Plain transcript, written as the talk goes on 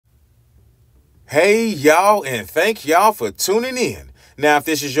Hey, y'all, and thank y'all for tuning in. Now, if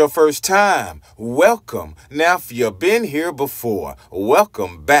this is your first time, welcome. Now, if you've been here before,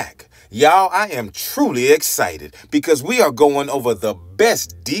 welcome back. Y'all, I am truly excited because we are going over the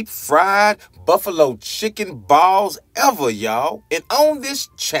best deep fried buffalo chicken balls ever, y'all. And on this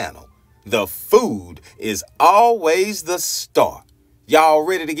channel, the food is always the star. Y'all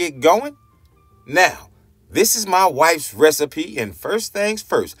ready to get going? Now, this is my wife's recipe, and first things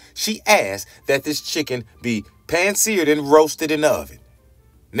first, she asked that this chicken be pan-seared and roasted in the oven.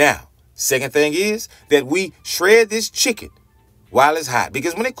 Now, second thing is that we shred this chicken while it's hot,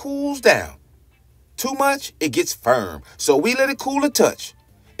 because when it cools down too much, it gets firm. So we let it cool a touch,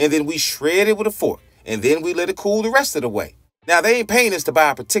 and then we shred it with a fork, and then we let it cool the rest of the way. Now, they ain't paying us to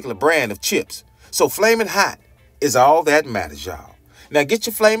buy a particular brand of chips, so Flamin Hot is all that matters, y'all. Now, get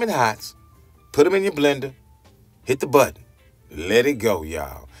your Flamin Hots, put them in your blender, hit the button, let it go,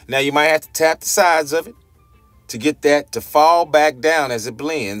 y'all. Now, you might have to tap the sides of it to get that to fall back down as it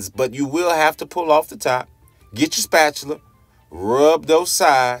blends, but you will have to pull off the top. Get your spatula, rub those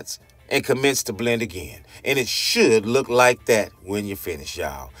sides, and commence to blend again. And it should look like that when you finish,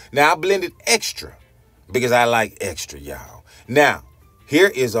 y'all. Now, I blended extra because I like extra, y'all. Now,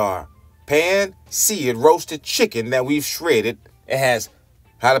 here is our pan-seared roasted chicken that we've shredded. It has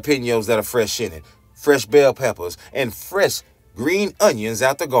jalapenos that are fresh in it, fresh bell peppers, and fresh green onions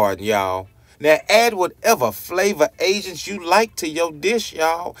out the garden, y'all. Now, add whatever flavor agents you like to your dish,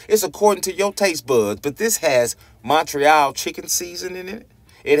 y'all. It's according to your taste buds, but this has Montreal chicken seasoning in it.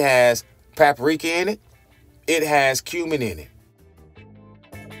 It has paprika in it. It has cumin in it.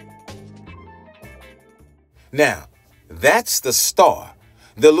 Now, that's the star.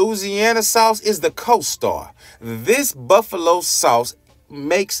 The Louisiana sauce is the co-star. This buffalo sauce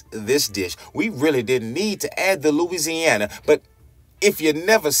makes this dish. We really didn't need to add the Louisiana, but if you've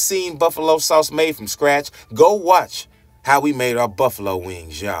never seen buffalo sauce made from scratch, go watch how we made our buffalo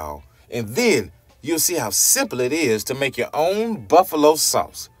wings, y'all. And then you'll see how simple it is to make your own buffalo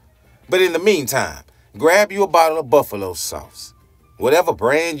sauce. But in the meantime, grab you a bottle of buffalo sauce, whatever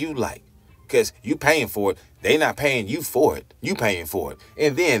brand you like, because you paying for it. They not paying you for it. You paying for it.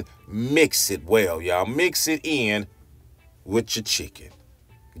 And then mix it well, y'all. Mix it in with your chicken.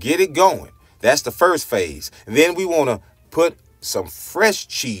 Get it going. That's the first phase. Then we want to put some fresh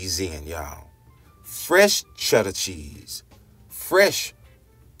cheese in, y'all. Fresh cheddar cheese. Fresh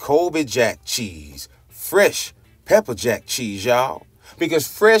Colby Jack cheese. Fresh pepper jack cheese, y'all. Because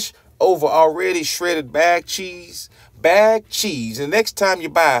fresh over already shredded bag cheese, the next time you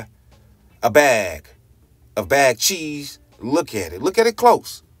buy a bag of bag cheese, look at it. Look at it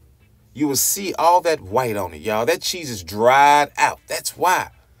close. You will see all that white on it, y'all. That cheese is dried out. That's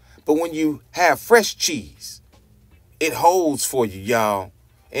why. But when you have fresh cheese, it holds for you, y'all,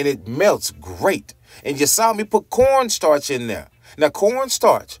 and it melts great. And you saw me put cornstarch in there. Now,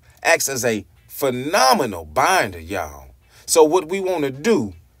 cornstarch acts as a phenomenal binder, y'all. So what we want to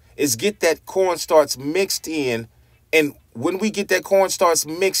do is get that cornstarch mixed in, and when we get that cornstarch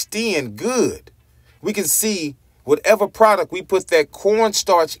mixed in good, we can see whatever product we put that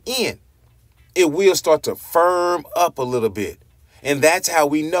cornstarch in, it will start to firm up a little bit. And that's how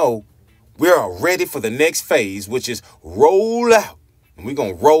we know we're ready for the next phase, which is roll out. And we're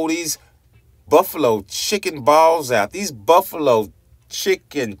going to roll these buffalo chicken balls out. These buffalo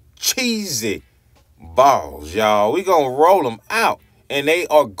chicken cheesy balls, y'all. We're going to roll them out, and they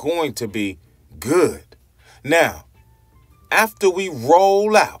are going to be good. Now, after we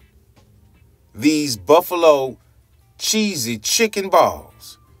roll out these buffalo cheesy chicken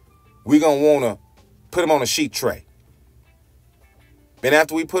balls, we're going to want to put them on a sheet tray. Then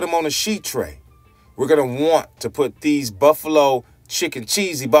after we put them on a sheet tray, we're going to want to put these buffalo chicken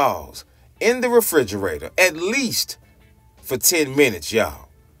cheesy balls in the refrigerator, at least for 10 minutes, y'all.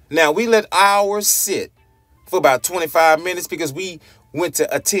 Now, we let ours sit for about 25 minutes because we went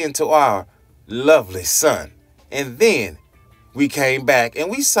to attend to our lovely son. And then we came back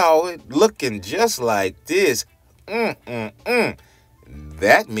and we saw it looking just like this. That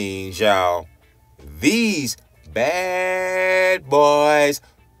means, y'all, these bad boys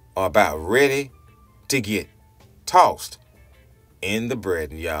are about ready to get tossed in the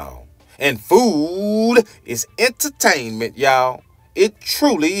bread, y'all. And food is entertainment, y'all. It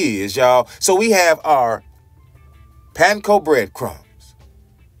truly is, y'all. So we have our panko breadcrumbs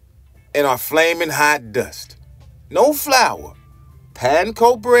and our Flamin Hot dust. No flour,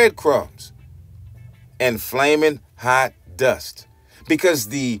 panko breadcrumbs and Flamin Hot dust. Because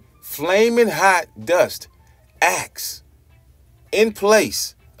the Flamin Hot dust acts in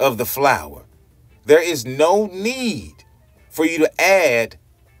place of the flour. There is no need for you to add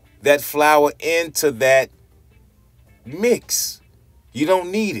that flour into that mix. You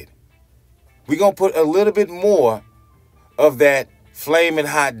don't need it. We're going to put a little bit more of that Flamin'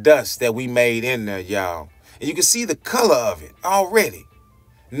 Hot dust that we made in there, y'all. And you can see the color of it already.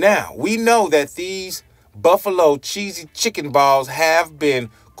 Now, we know that these buffalo cheesy chicken balls have been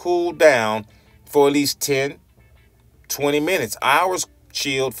cooled down for at least 10, 20 minutes. Ours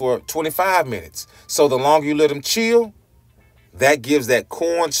chilled for 25 minutes. So the longer you let them chill, that gives that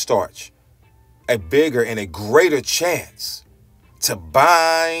cornstarch a bigger and a greater chance to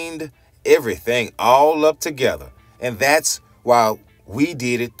bind everything all up together. And that's why we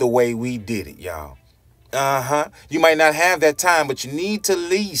did it the way we did it, y'all. You might not have that time, but you need to at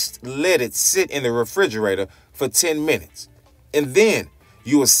least let it sit in the refrigerator for 10 minutes. And then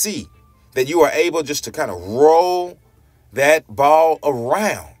you will see that you are able just to kind of roll that ball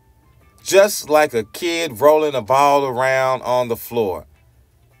around, just like a kid rolling a ball around on the floor.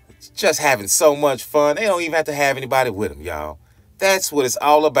 It's just having so much fun. They don't even have to have anybody with them, y'all. That's what it's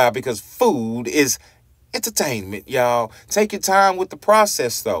all about, because food is entertainment, y'all. Take your time with the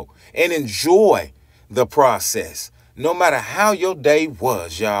process, though, and enjoy the process. No matter how your day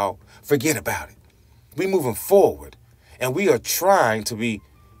was, y'all, forget about it. We moving forward, and we are trying to be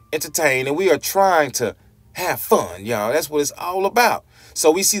entertained, and we are trying to have fun, y'all. That's what it's all about. So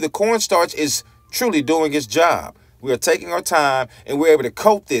we see the cornstarch is truly doing its job. We are taking our time, and we're able to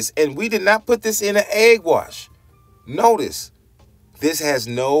coat this, and we did not put this in an egg wash. Notice, this has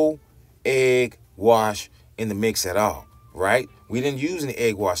no egg wash in the mix at all, right? We didn't use any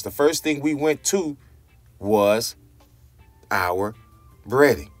egg wash. The first thing we went to was our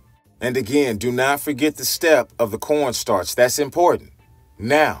breading. And again, do not forget the step of the cornstarch. That's important.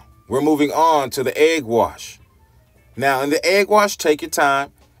 Now, we're moving on to the egg wash. Now, in the egg wash, take your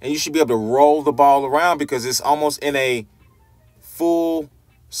time, and you should be able to roll the ball around because it's almost in a full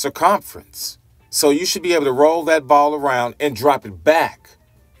circumference. So you should be able to roll that ball around and drop it back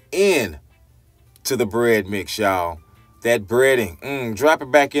in to the bread mix, y'all. That breading, drop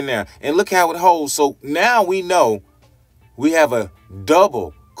it back in there. And look how it holds. So now we know we have a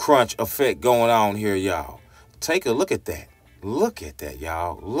double crunch effect going on here, y'all. Take a look at that. Look at that,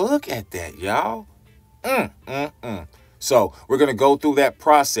 y'all. Look at that, y'all. So we're going to go through that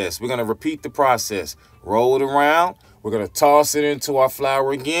process. We're going to repeat the process. Roll it around. We're going to toss it into our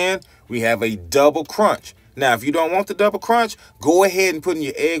flour again. We have a double crunch. Now, if you don't want the double crunch, go ahead and put in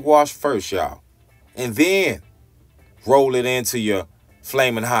your egg wash first, y'all. And then roll it into your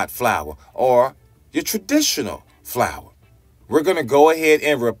Flamin' Hot flour or your traditional flour. We're going to go ahead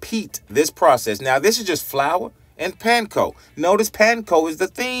and repeat this process. Now, this is just flour and panko. Notice panko is the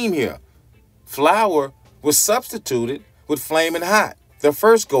theme here. Flour was substituted with Flamin' Hot the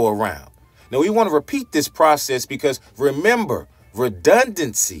first go around. Now, we want to repeat this process because, remember,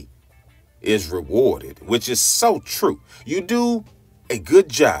 redundancy is rewarded, which is so true. You do a good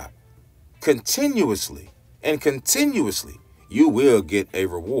job continuously, and continuously, you will get a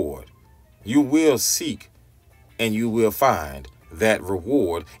reward. You will seek and you will find that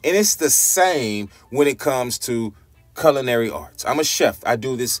reward. And it's the same when it comes to culinary arts. I'm a chef. I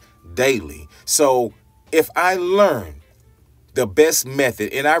do this daily. So if I learn the best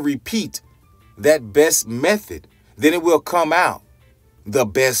method and I repeat that best method, then it will come out the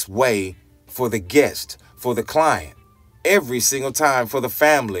best way for the guest, for the client, every single time, for the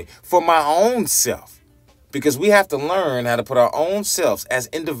family, for my own self. Because we have to learn how to put our own selves as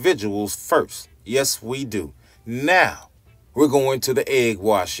individuals first. Yes, we do. Now, we're going to the egg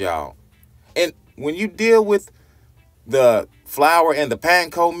wash, y'all. And when you deal with the flour and the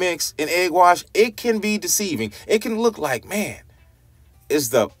panko mix in egg wash, it can be deceiving. It can look like, man,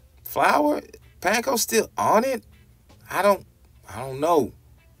 is the flour, panko still on it? I don't know.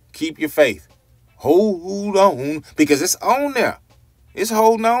 Keep your faith. Hold on, because it's on there. It's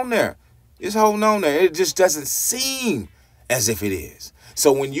holding on there. It's holding on there. It just doesn't seem as if it is.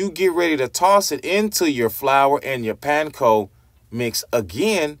 So when you get ready to toss it into your flour and your panko mix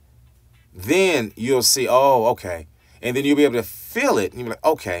again, then you'll see, oh, okay. And then you'll be able to feel it. And you'll be like,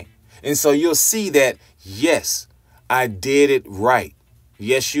 okay. And so you'll see that, yes, I did it right.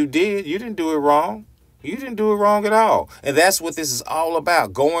 Yes, you did. You didn't do it wrong. You didn't do it wrong at all. And that's what this is all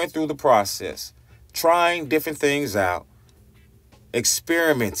about, going through the process, trying different things out,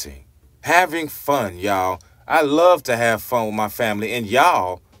 experimenting, having fun, y'all. I love to have fun with my family, and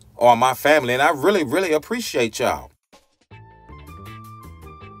y'all are my family, and I really, really appreciate y'all.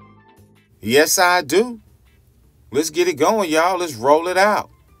 Yes, I do. Let's get it going, y'all. Let's roll it out.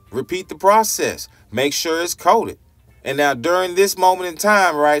 Repeat the process. Make sure it's coated. And now during this moment in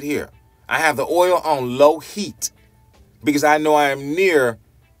time right here, I have the oil on low heat because I know I am near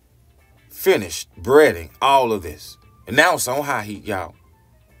finished breading all of this. And now it's on high heat, y'all.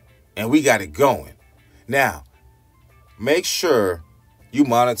 And we got it going. Now, make sure you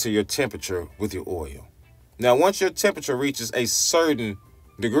monitor your temperature with your oil. Now, once your temperature reaches a certain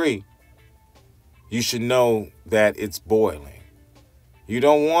degree, you should know that it's boiling. You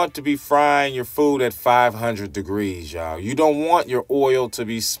don't want to be frying your food at 500 degrees, y'all. You don't want your oil to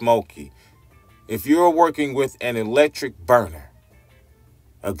be smoky. If you're working with an electric burner,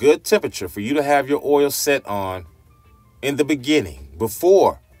 a good temperature for you to have your oil set on in the beginning,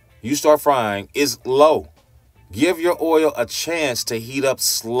 before you start frying, is low. Give your oil a chance to heat up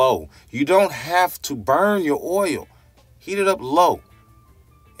slow. You don't have to burn your oil. Heat it up low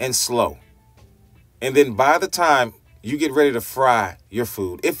and slow. And then by the time you get ready to fry your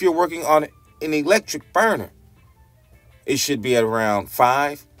food, if you're working on an electric burner, it should be at around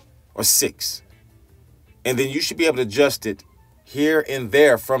 5 or 6. And then you should be able to adjust it here and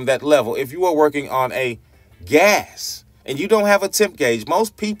there from that level. If you are working on a gas and you don't have a temp gauge,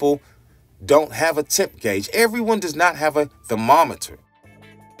 most people don't have a temp gauge. Everyone does not have a thermometer.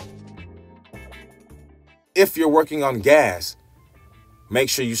 If you're working on gas, make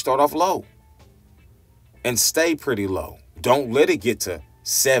sure you start off low and stay pretty low. Don't let it get to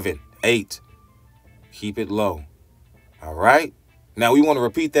 7, 8. Keep it low. All right? Now we want to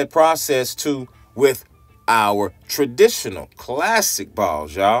repeat that process too with our traditional classic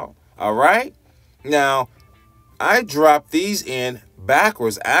balls, y'all. All right? Now, I dropped these in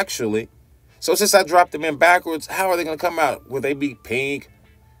backwards, actually. So since I dropped them in backwards, how are they going to come out? Will they be pink?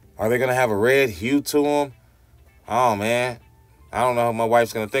 Are they going to have a red hue to them? Oh, man. I don't know how my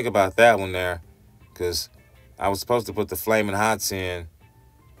wife's going to think about that one there. Because I was supposed to put the Flamin Hots in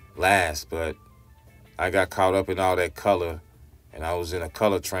last, but I got caught up in all that color. And I was in a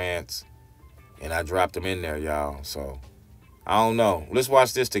color trance. And I dropped them in there, y'all. So, I don't know. Let's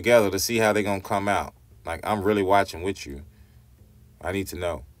watch this together to see how they're going to come out. Like, I'm really watching with you. I need to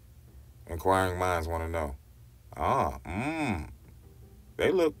know. Inquiring minds want to know.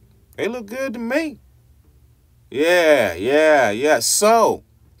 They look good to me. Yeah. So,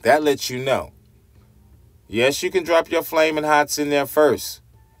 that lets you know. Yes, you can drop your Flamin Hots in there first.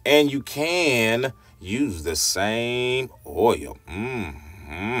 And you can use the same oil.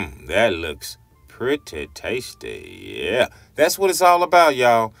 That looks pretty tasty. Yeah, that's what it's all about,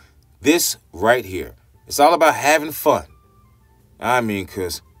 y'all. This right here. It's all about having fun. I mean,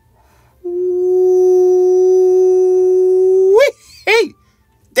 because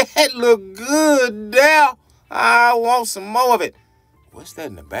that look good now. I want some more of it. What's that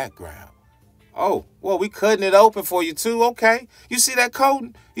in the background? Oh, well, we cutting it open for you, too. Okay. You see that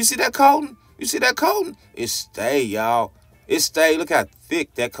coating? You see that coating? You see that coating? It stay, y'all. It stay. Look how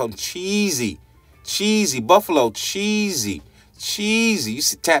thick that coating. Cheesy. Cheesy. Buffalo cheesy. Cheesy. You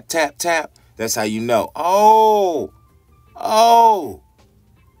see tap, tap, tap. That's how you know. Oh.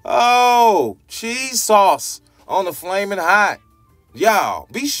 Cheese sauce on the Flamin Hot. Y'all,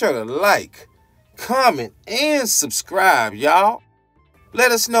 be sure to like, comment, and subscribe, y'all.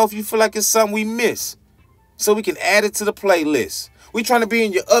 Let us know if you feel like it's something we miss so we can add it to the playlist. We're trying to be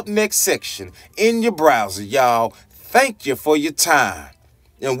in your up next section in your browser, y'all. Thank you for your time.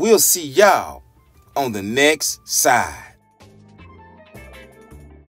 And we'll see y'all on the next side.